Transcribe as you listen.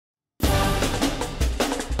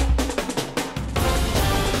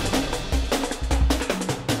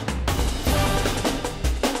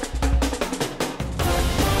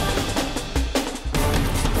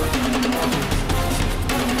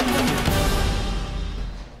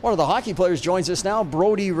One of the hockey players joins us now,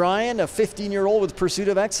 Brody Ryan, a 15-year-old with Pursuit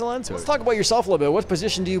of Excellence. Let's talk about yourself a little bit. What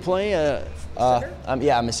position do you play? Center? I'm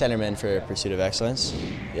a centerman for Pursuit of Excellence.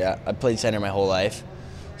 Yeah, I've played center my whole life,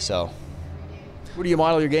 so. Who do you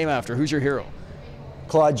model your game after? Who's your hero?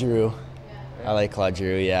 Claude Giroux. I like Claude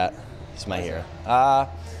Giroux, yeah. He's my hero. I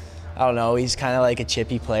don't know, he's kind of like a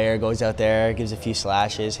chippy player, goes out there, gives a few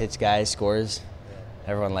slashes, hits guys, scores.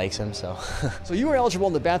 Everyone likes him, so. So you were eligible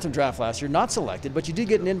in the Bantam draft last year, not selected, but you did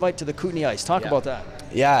get an invite to the Kootenay Ice. Talk about that.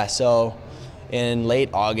 Yeah, so in late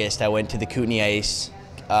August, I went to the Kootenay Ice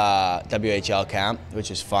WHL camp, which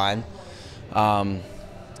was fun.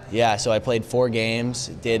 Yeah, so I played 4 games,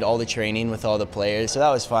 did all the training with all the players, so that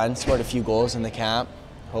was fun. Scored a few goals in the camp.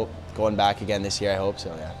 Hope going back again this year, I hope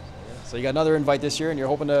so, yeah. So you got another invite this year, and you're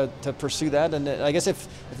hoping to pursue that. And I guess if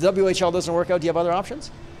the WHL doesn't work out, do you have other options?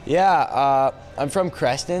 Yeah, I'm from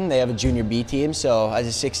Creston. They have a junior B team, so as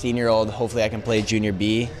a 16-year-old, hopefully I can play junior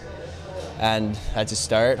B. And as a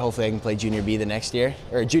start, hopefully I can play junior B the next year,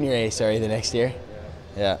 or junior A, sorry, the next year.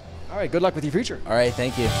 Yeah. All right, good luck with your future. All right,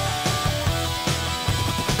 thank you.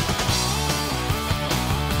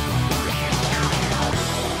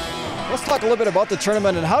 Let's talk a little bit about the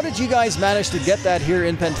tournament, and how did you guys manage to get that here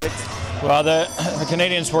in Penticton? Well, the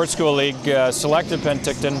Canadian Sports School League selected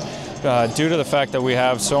Penticton due to the fact that we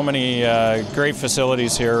have so many great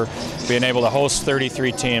facilities here, being able to host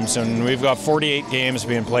 33 teams, and we've got 48 games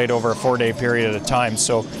being played over a 4-day period at a time.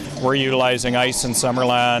 So we're utilizing ice in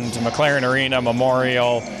Summerland, McLaren Arena,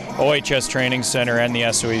 Memorial, OHS Training Center, and the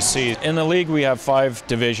SOEC. In the league we have 5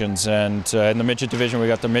 divisions, and in the midget division we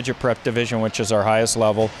got the midget prep division, which is our highest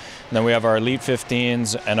level, and then we have our elite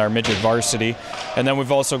 15s and our midget varsity, and then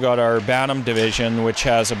we've also got our Bantam division, which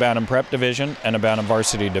has a Bantam prep division and a Bantam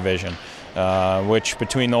varsity division, which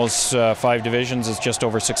between those 5 divisions is just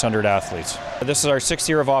over 600 athletes. This is our 6th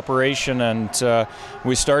year of operation, and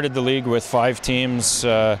we started the league with 5 teams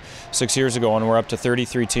 6 years ago, and we're up to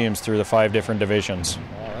 33 teams through the 5 different divisions.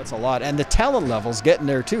 That's a lot, and the talent level's getting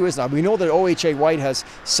there too, isn't it? We know that OHA White has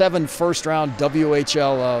 7 first-round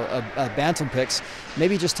WHL Bantam picks.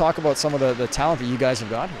 Maybe just talk about some of the talent that you guys have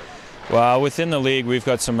got here. Well, within the league, we've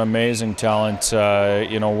got some amazing talent.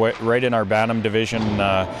 You know, right in our Bantam division,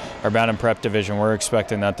 our Bantam prep division, we're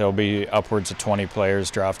expecting that there'll be upwards of 20 players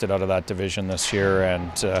drafted out of that division this year,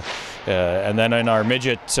 and then in our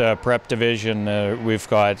midget prep division, we've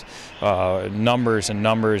got numbers and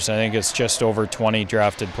numbers. I think it's just over 20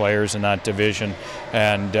 drafted players in that division,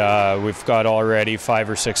 and we've got already 5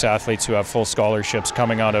 or 6 athletes who have full scholarships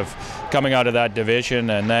coming out of that division.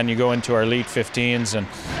 And then you go into our elite 15s, and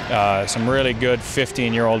some really good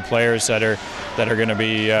 15-year-old players that are going to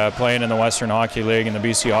be playing in the Western Hockey League, and the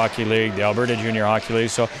BC Hockey League, the Alberta Junior Hockey League.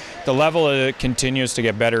 So the level continues to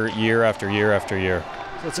get better year after year after year.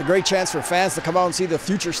 So it's a great chance for fans to come out and see the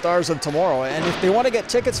future stars of tomorrow. And if they want to get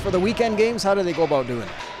tickets for the weekend games, how do they go about doing it?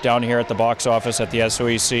 Down here at the box office at the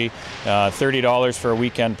SOEC, $30 for a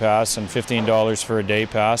weekend pass and $15 for a day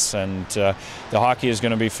pass. And the hockey is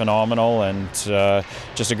going to be phenomenal, and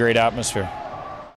just a great atmosphere.